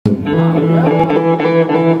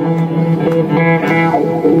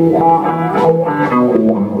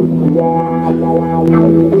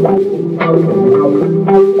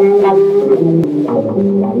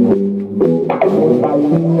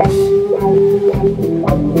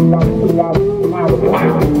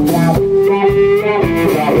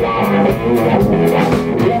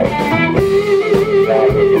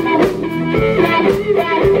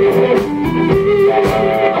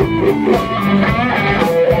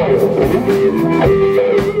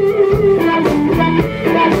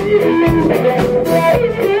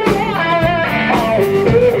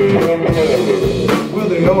Well,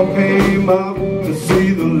 they all came out to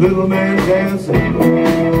see the little man dancing.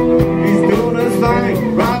 He's doing his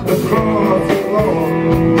thing right across the floor.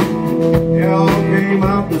 They all came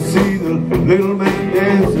out to see the little man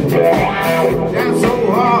dancing. Danced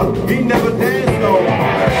so hard, he never danced no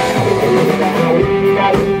more.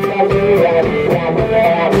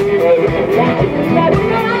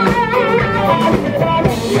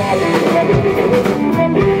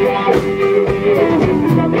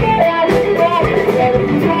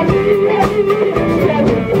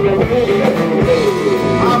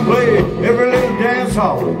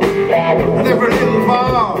 And every little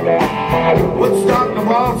bar would start the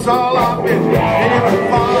waltz all up in every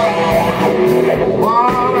far.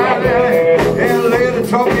 Right and later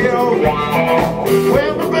Tokyo.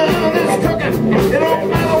 Well, the band is cooking. It don't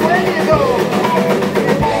matter where you go.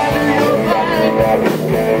 You gotta do your thing.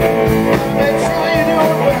 Make sure you do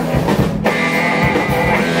it well.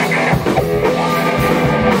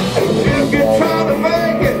 If you try to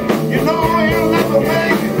make it, you know you'll never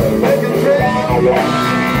make it. Make it real.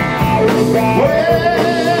 Well,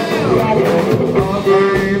 I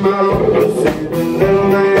came out to see the little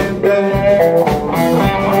man dance.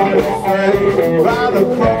 Right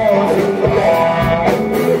across the floor.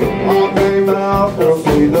 I came out to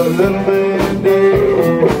see the little man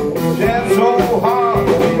dance. Dance so hard,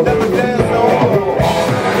 he never danced no more.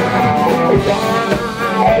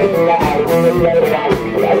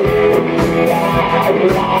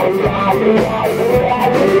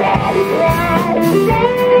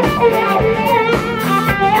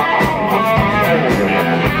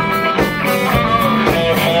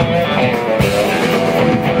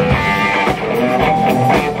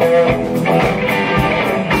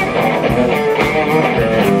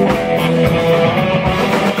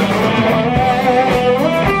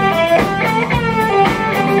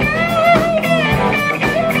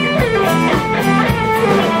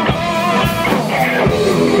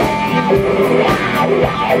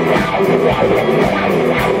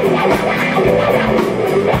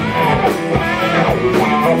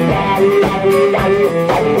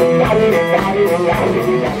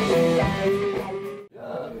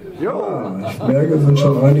 Ich merke, es sind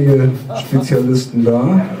schon einige Spezialisten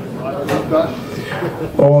da.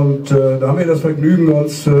 Und da haben wir das Vergnügen,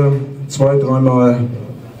 uns zwei, dreimal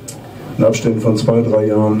in Abständen von 2, 3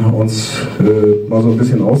 Jahren uns mal so ein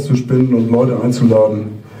bisschen auszuspinnen und Leute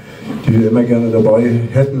einzuladen, die wir immer gerne dabei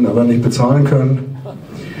hätten, aber nicht bezahlen können.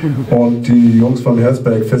 Und die Jungs vom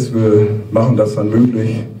Herzberg Festival machen das dann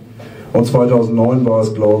möglich. Und 2009 war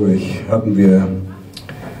es, glaube ich, hatten wir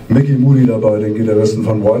Mickey Moody dabei, den Gitarristen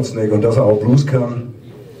von Whitesnake, und dass er auch Blues kann.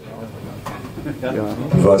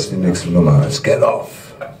 Du weißt, die nächste Nummer ist Get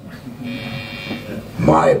Off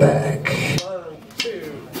My Back.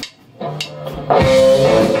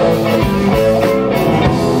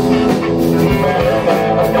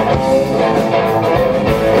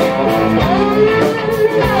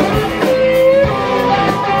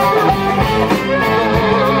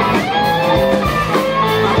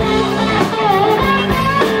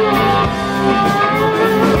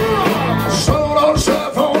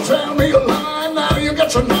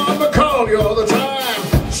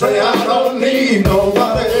 Say I don't need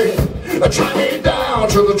nobody. Track me down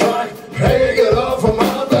to the track, hey, get off of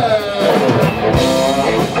my back.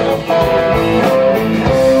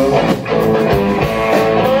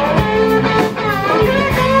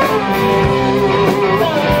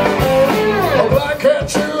 A black cat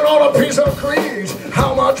chewing on a piece of crease.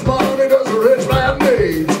 How much money does a rich man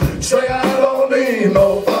need? Say I don't need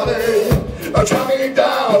nobody. Track me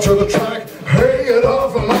down to the track, hey, get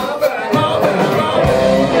off of my back.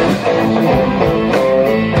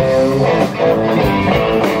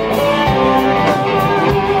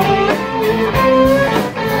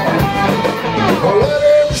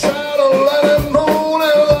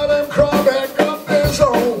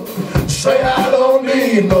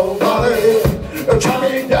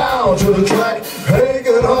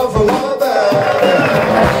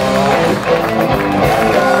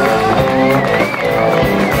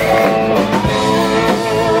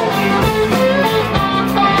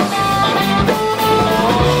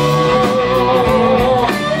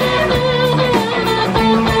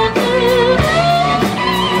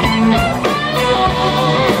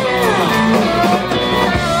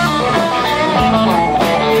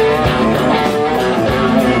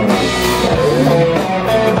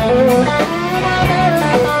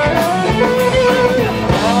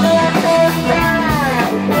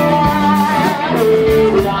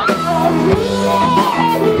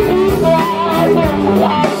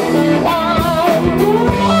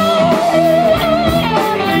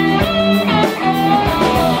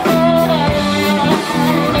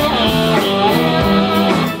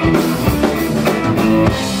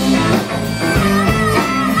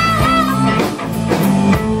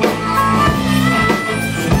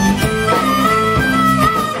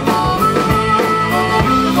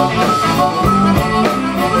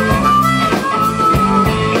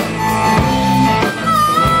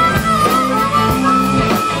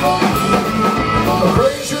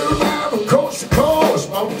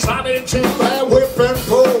 To that whipping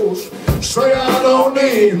post, say I don't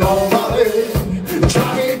need nobody.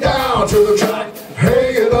 Tie me down to the track,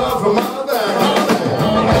 hang it off of my back.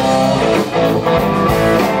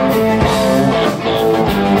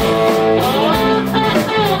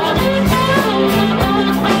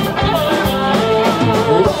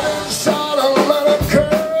 Right inside and let him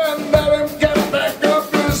curl and let him get back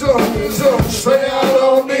up his own. Say I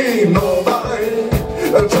don't need nobody.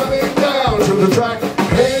 Tie me down to the track.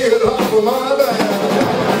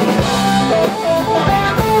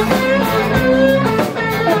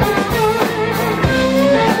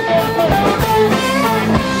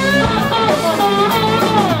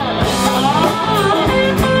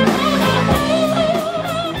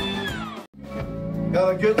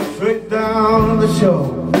 Gotta get straight down to the show.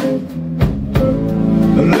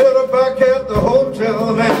 A little back at the hotel,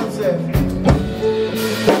 the man said,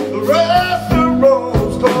 the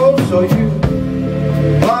restaurant's closed, so you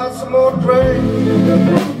buy some more drinks.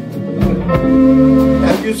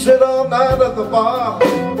 And you sit all night at the bar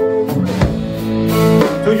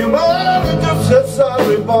till your mother just said,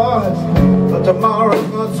 sorry boys, but tomorrow's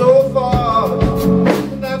not so far.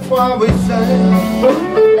 And that's why we say,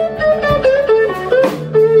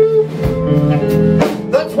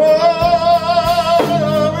 that's why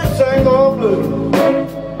we sing all blue.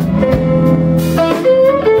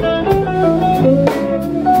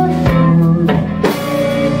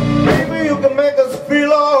 Maybe you can make us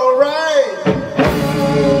feel alright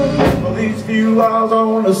for these few hours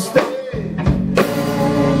on the stage.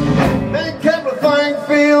 Make everything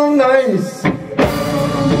feel nice.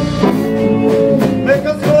 Make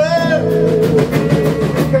us glad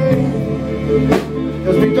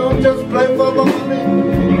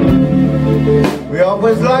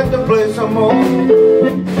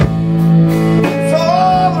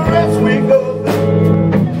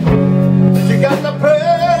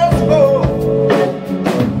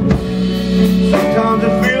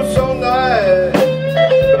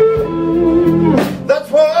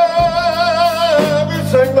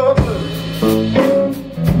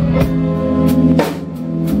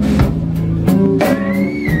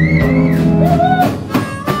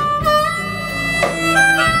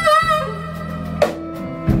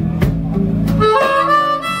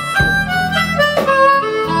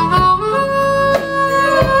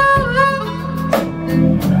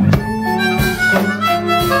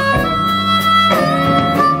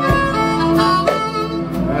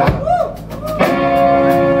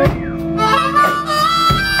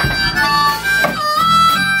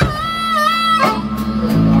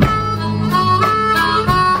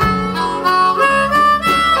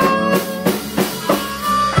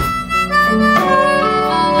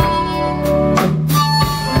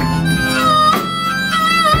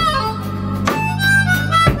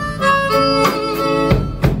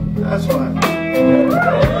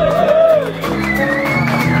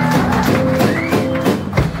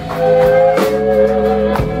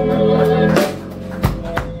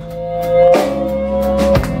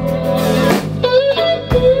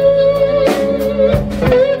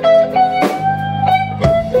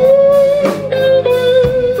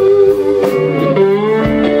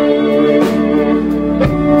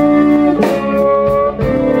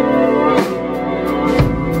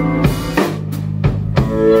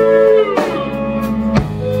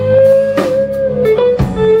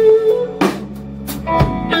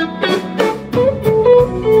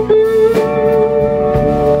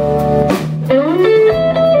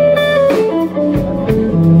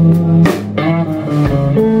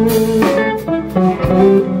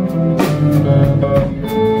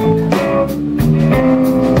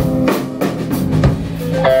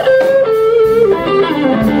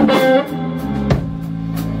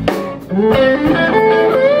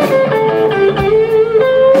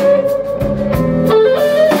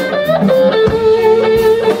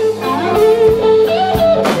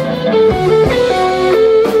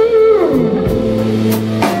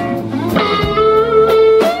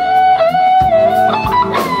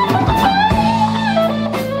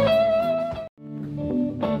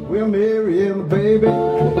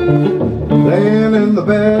in the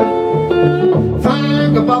bed,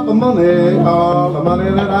 think about the money, all the money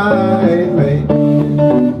that I ain't made.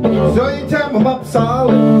 So you tap them up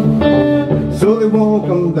solid, so they won't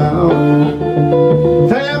come down.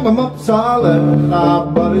 Tap them up solid,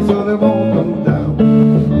 buddy, so they won't come down.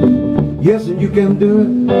 Yes, and you can do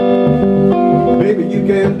it, baby, you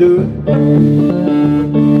can do it.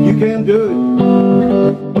 You can do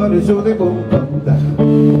it, buddy, so they won't come down.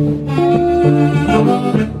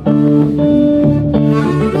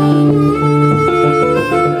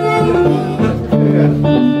 Yeah.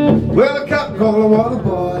 Well, the captain called the water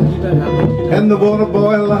boy, and the water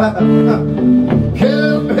boy laughed.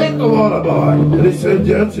 Can hit the water boy, and he said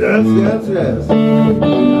yes, yes, yes, yes.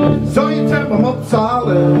 So you tap them up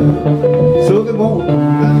solid, so they won't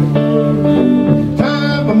come down.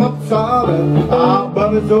 Tap them up solid,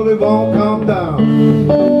 buddy, so they won't come down.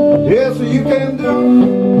 Yes, so you can do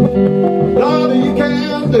it, Lord, you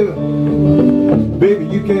can do it, baby,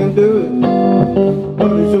 you can do it,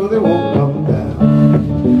 buddy, so they won't come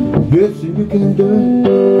down. Yes, so you can do it,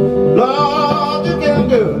 Lord, you can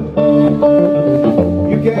do it,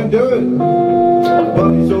 you can do it,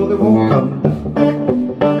 buddy, so they won't come down.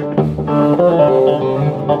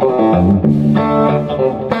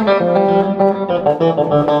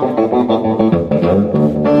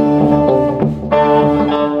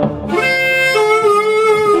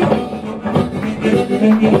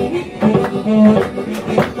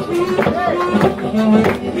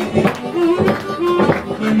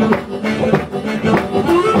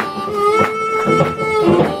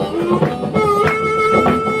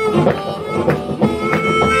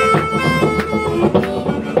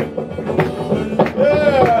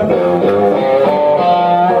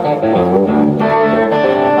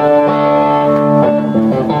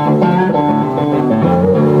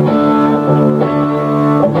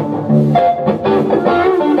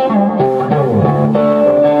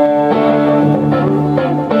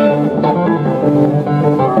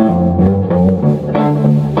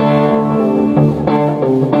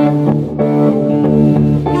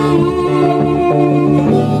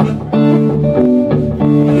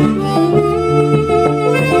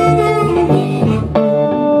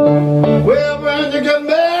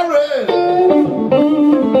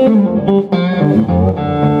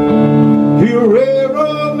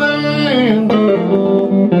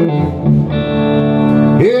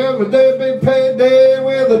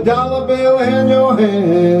 $1 bill in your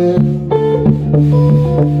hand.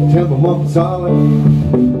 Tap them up solid,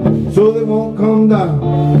 so they won't come down.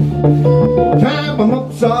 Tap them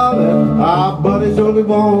up solid, buddy, so they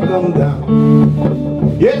won't come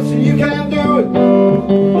down. Yes, you can do it,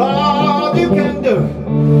 Lord, you can do it.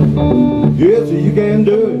 Yes, you can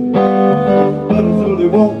do it, buddy, so they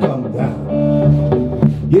won't come down.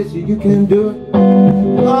 Yes, you can do it,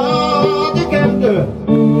 Lord, you can do it.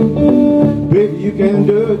 Baby, you can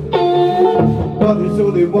do it, buddy,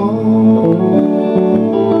 so they won't.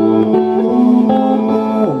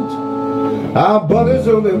 Buddy,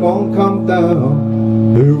 so they won't come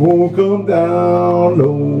down. They won't come down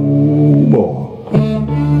no more.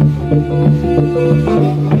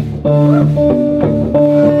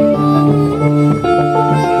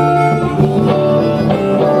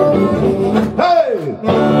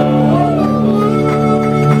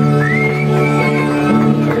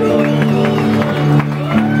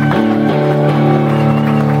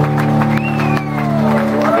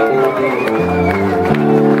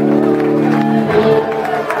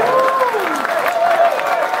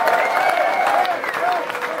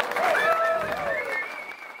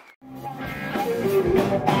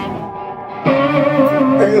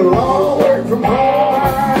 A long way from home,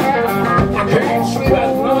 I can't sleep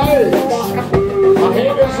at night. My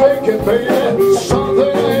head is aching, baby,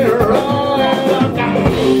 something ain't right.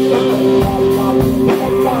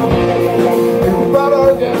 You better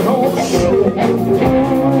get home soon.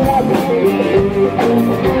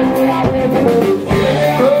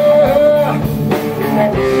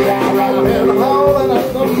 I've been hauling at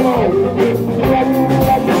the moon.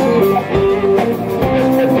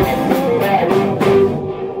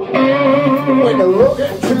 When you look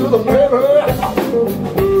into the mirror,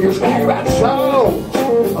 you see that sound.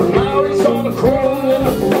 And now he's on the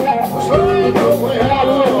cruise, straight away out.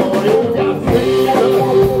 You got fever.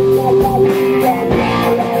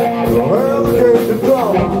 Well, the curtain's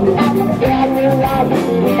drawn.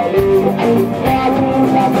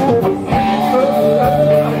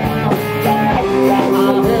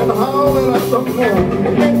 I've been hauling at the moon.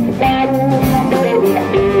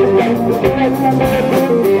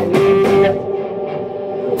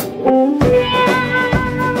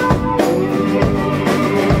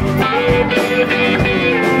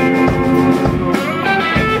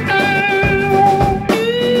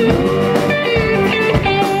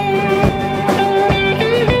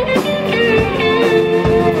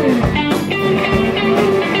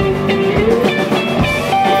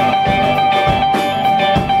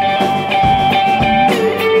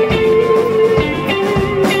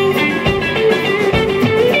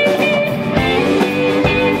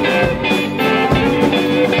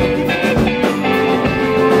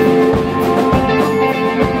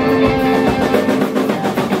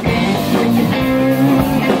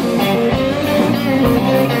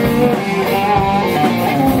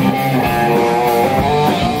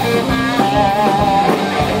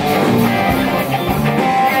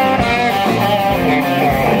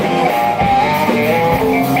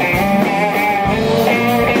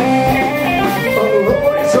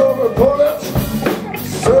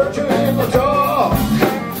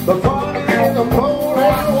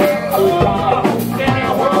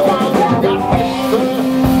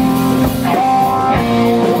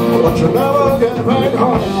 She'll never get back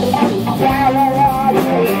home.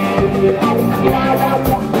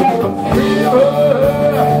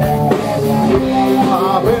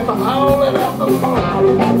 I've been howling at the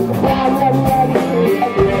phone.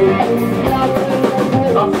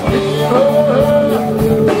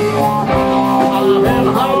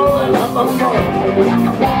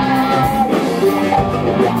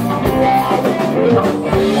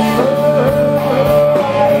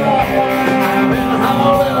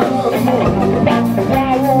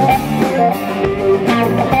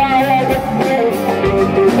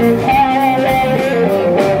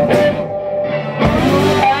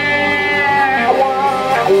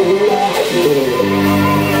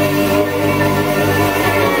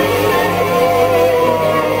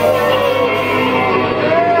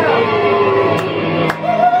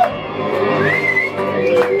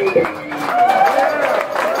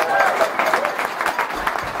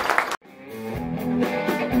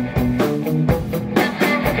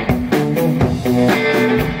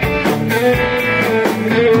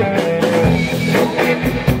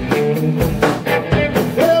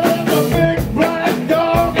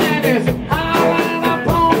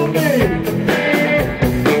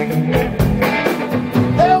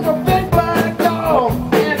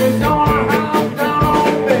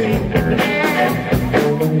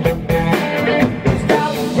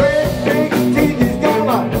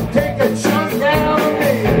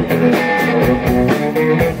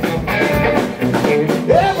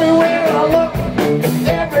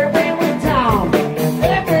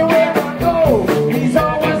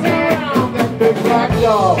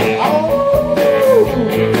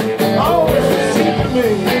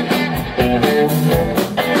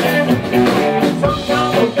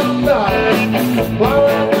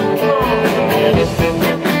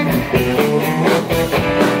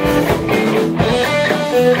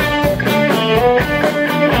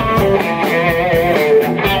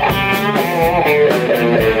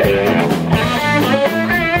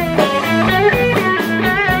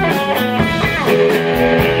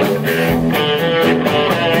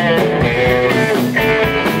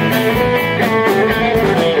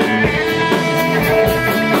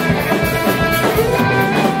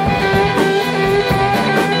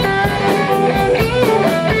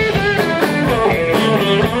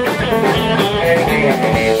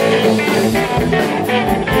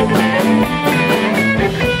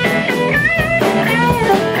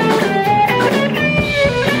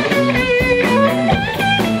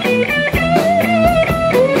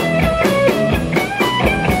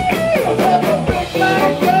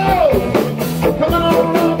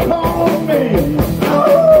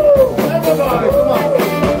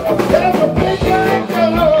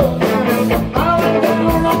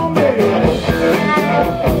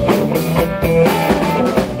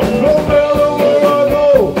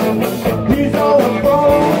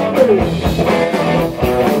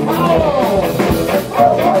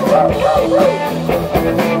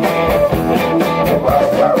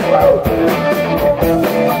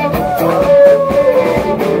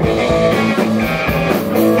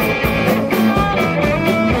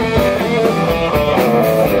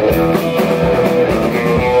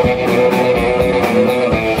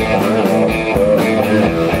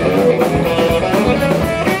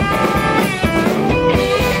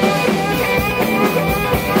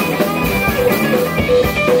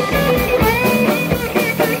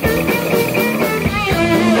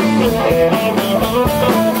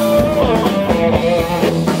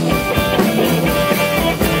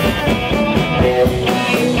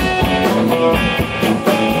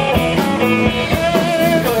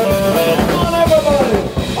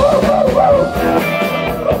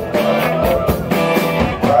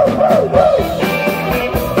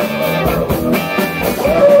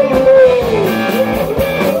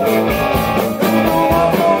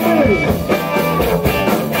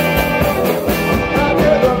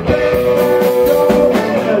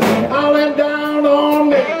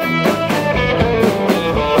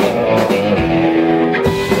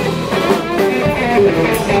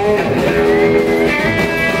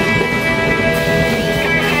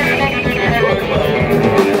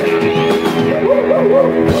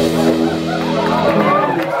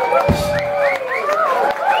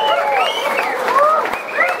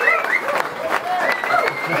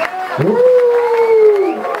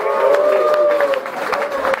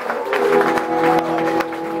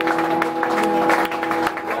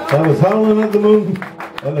 I was howling at the moon,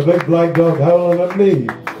 and the big black dog howling at me.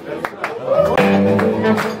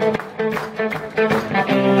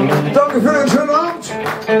 Danke für den schönen Abend.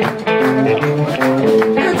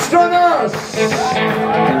 Idstein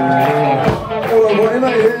oder wo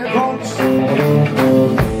immer ihr herkommt.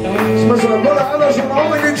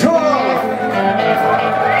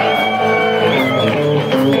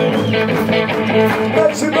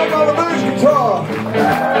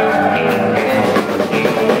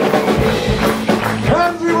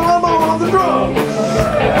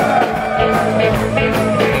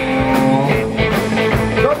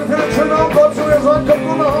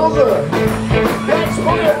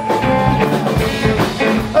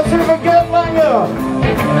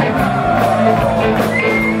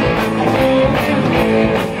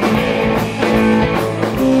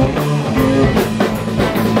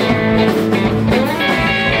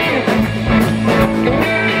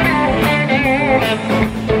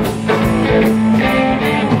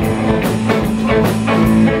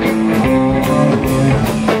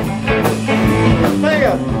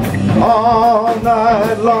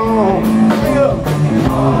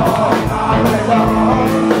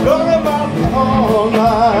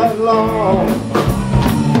 night long.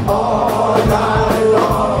 All night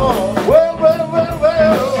long. Well, well, well,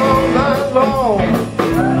 well, all night long.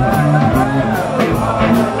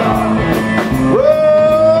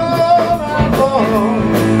 Well, night long.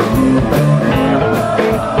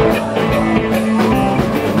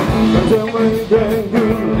 Tell me dang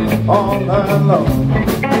good all night long.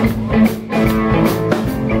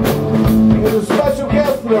 There's a special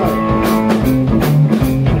guest tonight.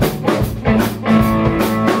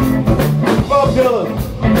 Bob Dylan.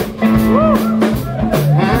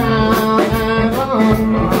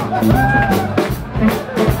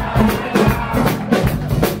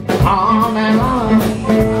 All night long.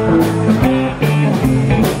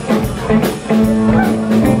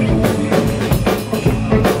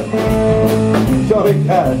 Johnny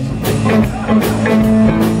Cash.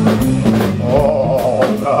 All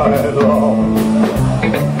night long.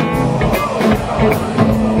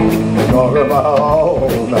 Talk about all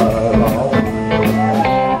night long.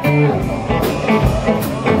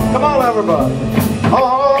 Come on, everybody.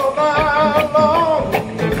 All night long.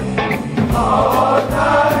 All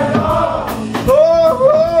night long.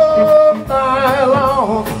 All night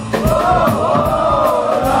long. All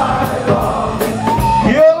night long.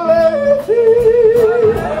 Yeah, lady.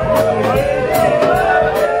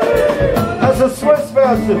 That's a Swiss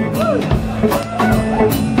version.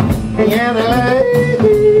 Yeah, lady.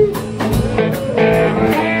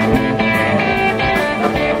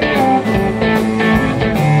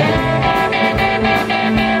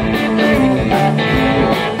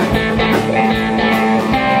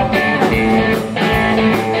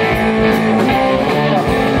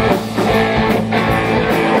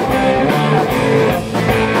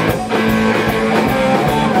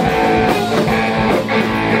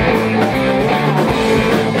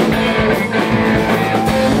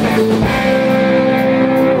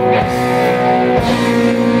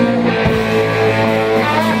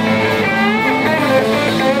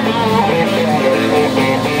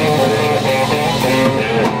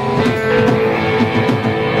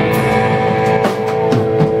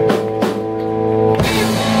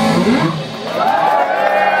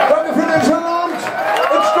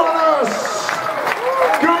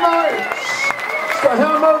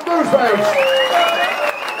 Hamburg douchebags.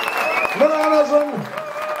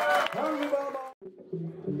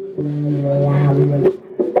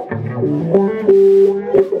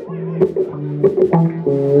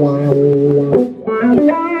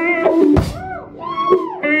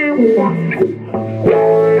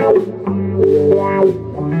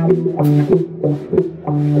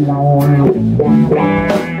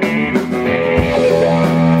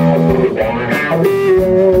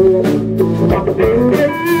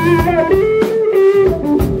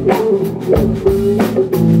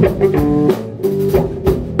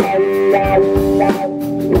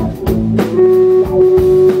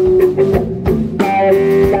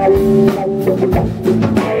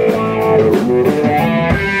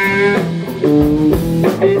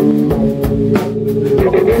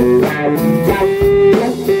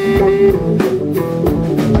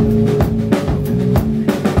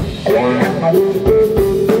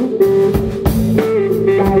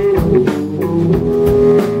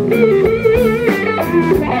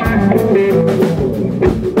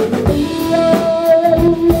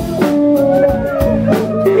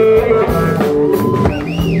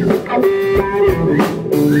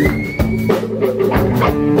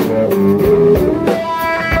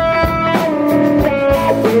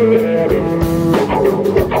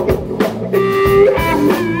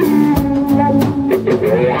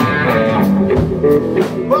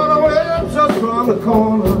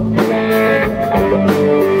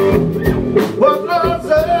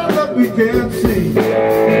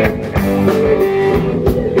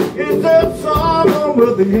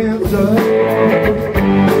 The answer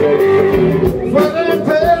for that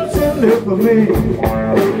passion live for me.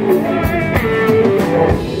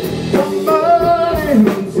 Somebody who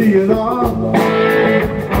can see it all.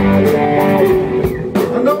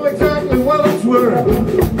 I know exactly what it's worth.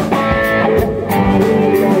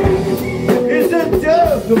 Is it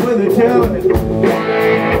just the way they tell it?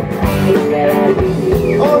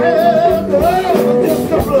 Oh yeah, the love is just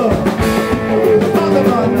the blood. Talk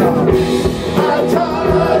about now. I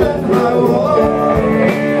tried and I won.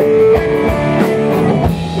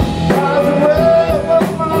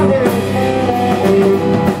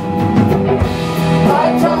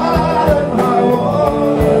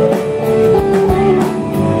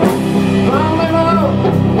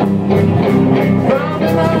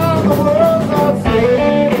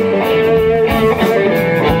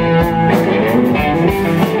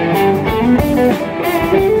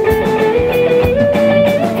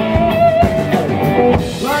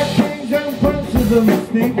 bells in the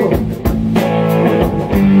steeple.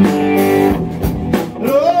 It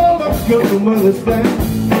all looks good from where they stand.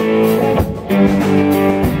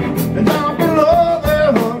 And down below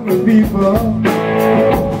there hungry people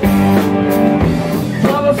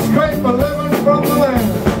trying to scrape a living from the land.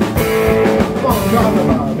 Come on, talk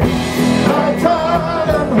about it. High tide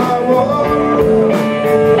and high water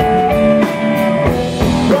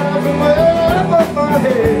rising way above my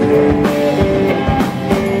head.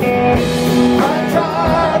 High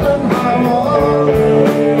tide and high water.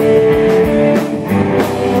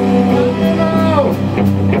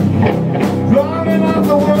 Drowning out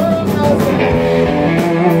the world now.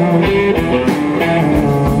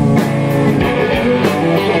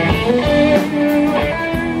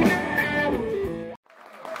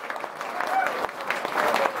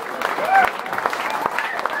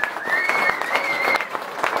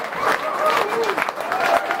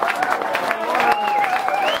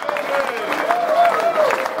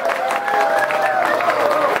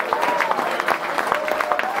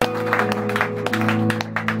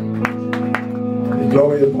 Ich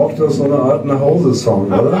glaube, ihr braucht das so eine Art Nachhause-Song,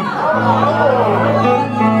 oder?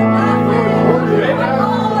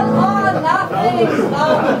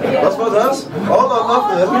 Was war das? All or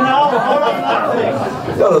Nothing? Genau, All or Nothing.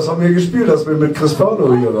 Ja, das haben wir gespielt, als wir mit Chris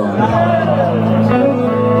Paulo hier waren.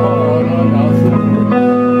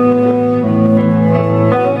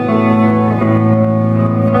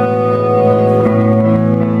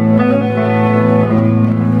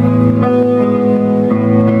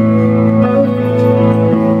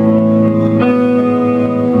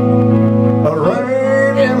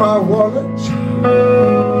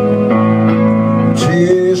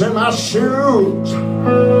 Tears in my shoes,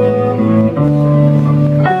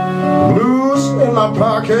 blues in my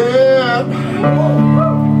pocket,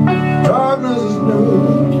 darkness is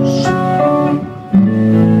news.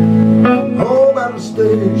 Home at the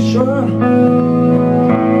station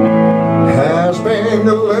has been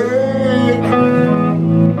delayed.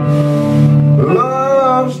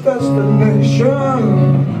 Love's destination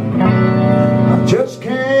I just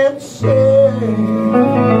can't say.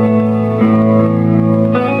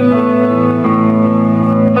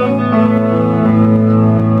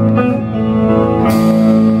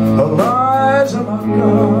 The lies of my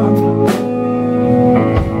God,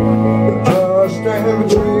 just and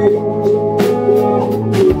dreams.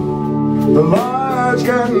 The lies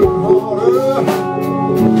getting harder.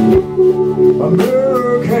 A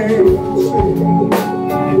mirror can't see.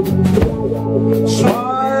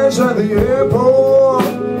 Spies at the airport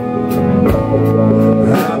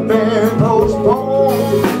have been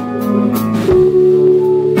postponed.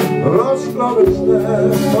 Lost love is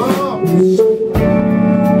there. I've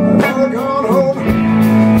never gone home.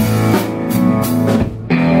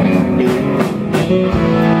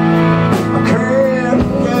 I can't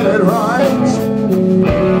get it right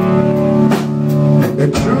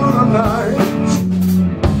into the night.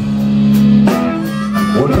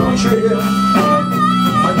 Well, don't you hear?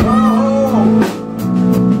 I come home.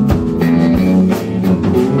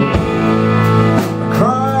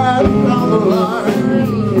 Down the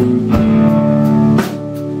line,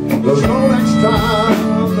 there's no next time,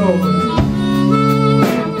 no.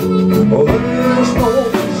 Oh, there's no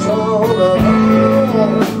song at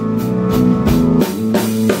all.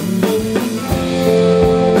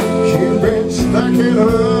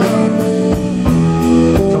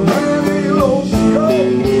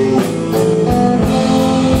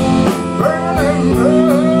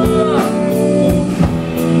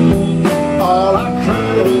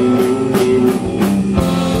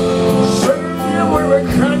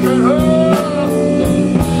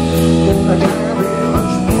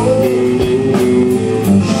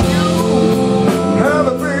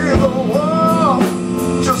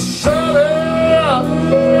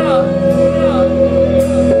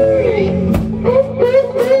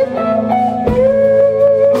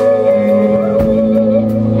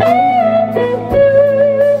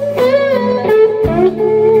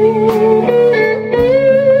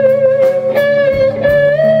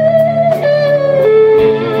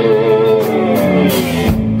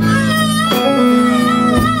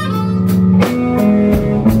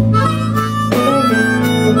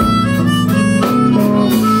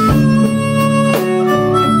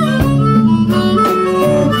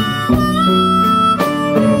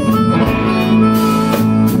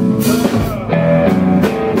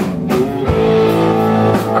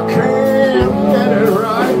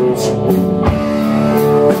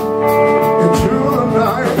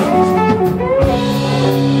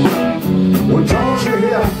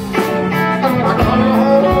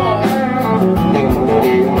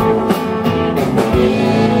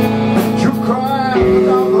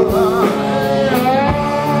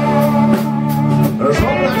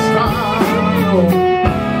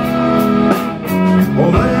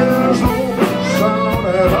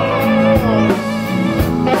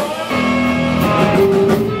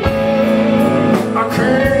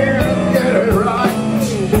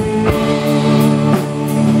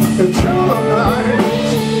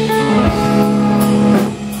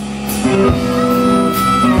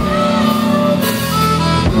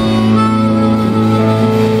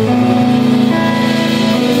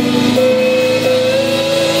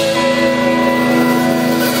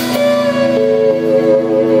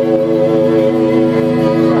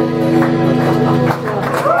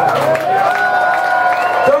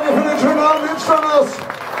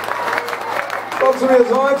 ihr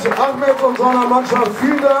seid. Ahmed und seiner Mannschaft,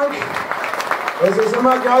 vielen Dank. Es ist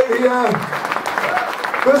immer geil hier.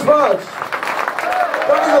 Bis bald.